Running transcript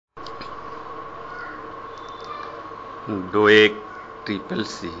DOEACC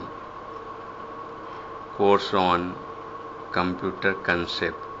CCC course on computer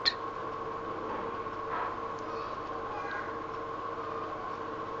concept.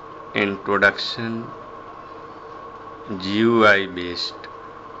 Introduction, GUI based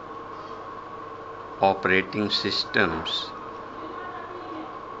operating systems,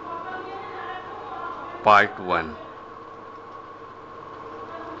 Part 1.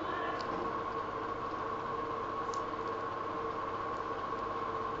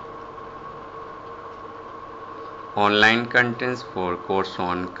 Online contents for course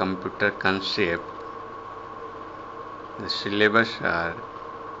on computer concept. The syllabus are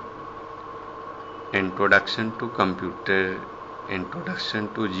Introduction to Computer,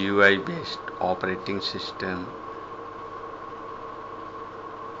 Introduction to GUI based operating system,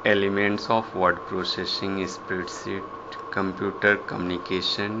 Elements of word processing, spreadsheet, computer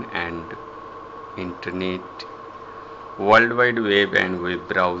communication and internet, World Wide Web and web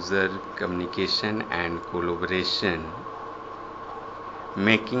browser communication and collaboration,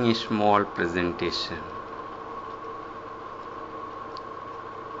 making a small presentation.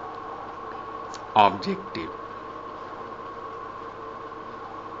 Objective: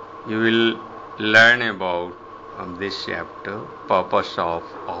 you will learn about this chapter, purpose of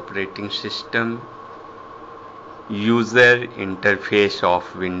operating system, user interface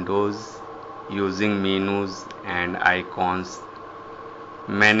of Windows, using menus and icons,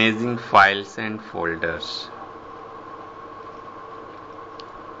 managing files and folders.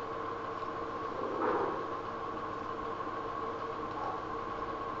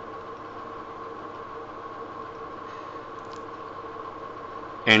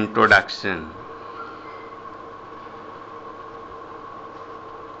 Introduction.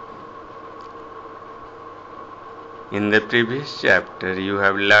 In the previous chapter, you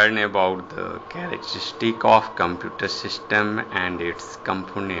have learned about the characteristic of computer system and its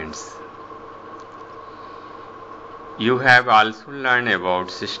components. You have also learned about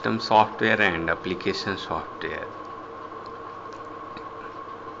system software and application software.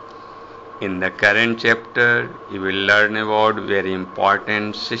 In the current chapter, you will learn about very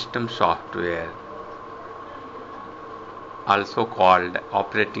important system software, also called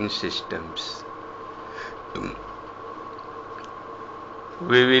operating systems.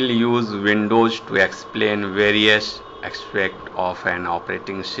 We will use Windows to explain various aspects of an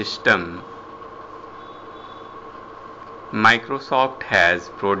operating system. Microsoft has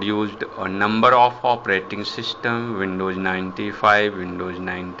produced a number of operating systems: Windows 95, Windows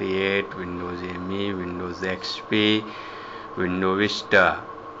 98, Windows ME, Windows XP, Windows Vista,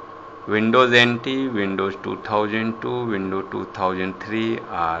 Windows NT, Windows 2002, Windows 2003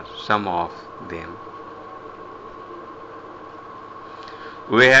 are some of them.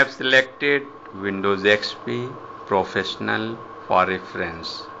 We have selected Windows XP Professional for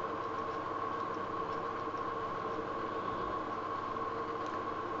reference.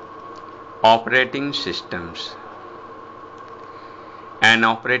 Operating systems. An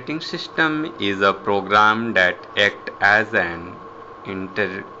operating system is a program that acts as an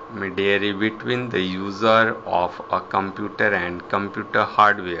intermediary between the user of a computer and computer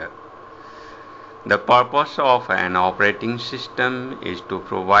hardware. The purpose of an operating system is to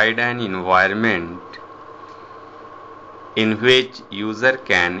provide an environment in which user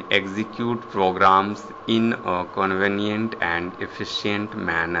can execute programs in a convenient and efficient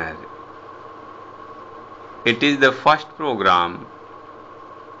manner. It is the first program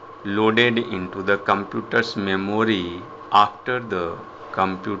loaded into the computer's memory after the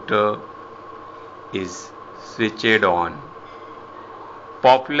computer is switched on.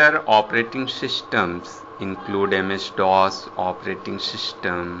 Popular operating systems include MS-DOS operating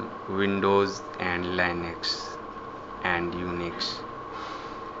system, Windows and Linux and Unix.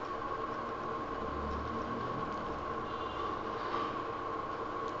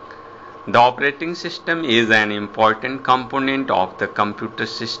 The operating system is an important component of the computer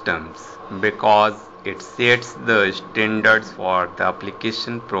systems because it sets the standards for the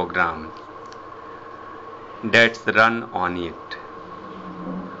application programs that run on it.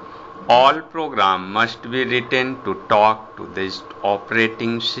 All programs must be written to talk to these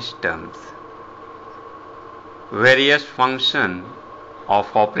operating systems. Various functions of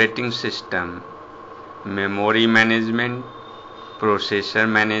operating system: memory management, processor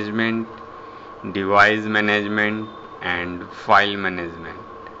management, device management, and file management.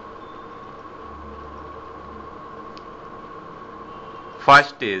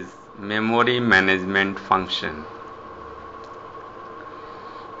 First is memory management function.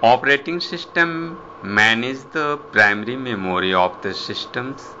 Operating system manages the primary memory of the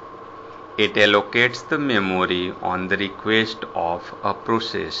systems It allocates the memory on the request of a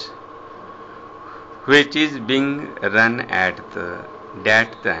process which is being run at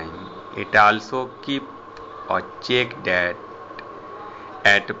that time. It also keeps a check that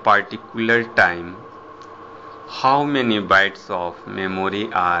at a particular time how many bytes of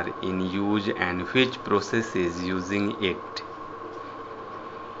memory are in use and which process is using it.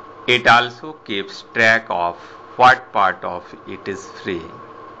 It also keeps track of what part of it is free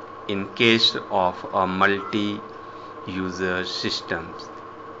in case of a multi-user systems.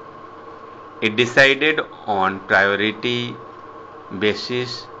 It decided on priority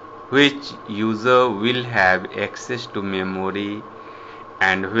basis which user will have access to memory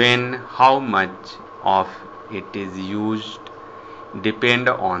and when how much of it is used depend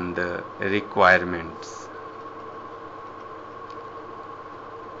on the requirements.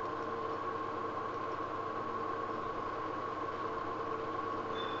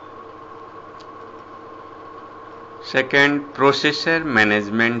 Second, processor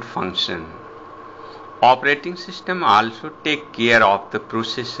management function. Operating system also take care of the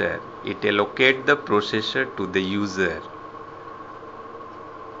processor. It allocates the processor to the user.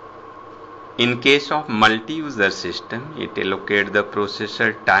 In case of multi-user system, it allocates the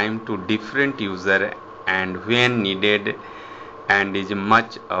processor time to different user and when needed and is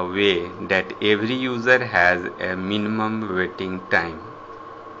much a way that every user has a minimum waiting time.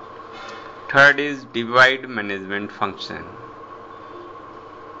 Third is device management function.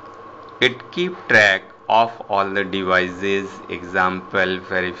 It keeps track of all the devices, example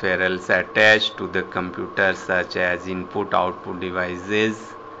peripherals attached to the computer such as input-output devices.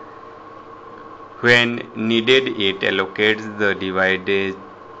 When needed, it allocates the devices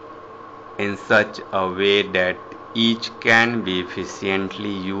in such a way that each can be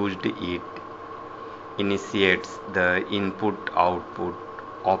efficiently used. It initiates the input-output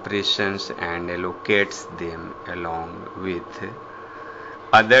operations and allocates them along with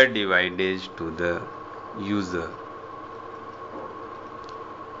other devices to the user.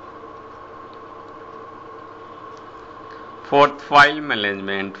 Fourth, file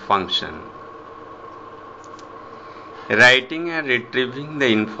management function. Writing and retrieving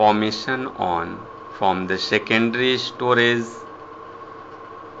the information from the secondary storage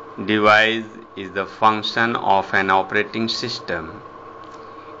device is the function of an operating system.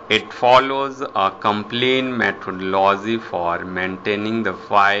 It follows a complete methodology for maintaining the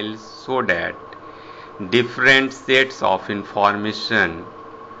files so that different sets of information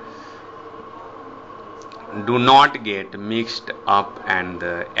do not get mixed up and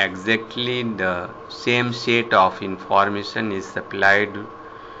exactly the same set of information is supplied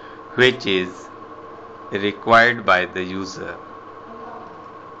which is required by the user.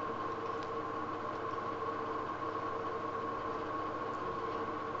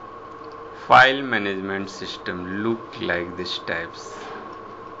 File management system look like these types.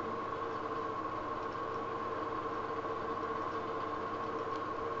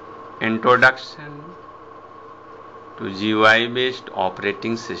 Introduction to GUI based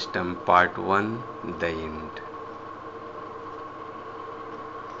operating system part 1, the end.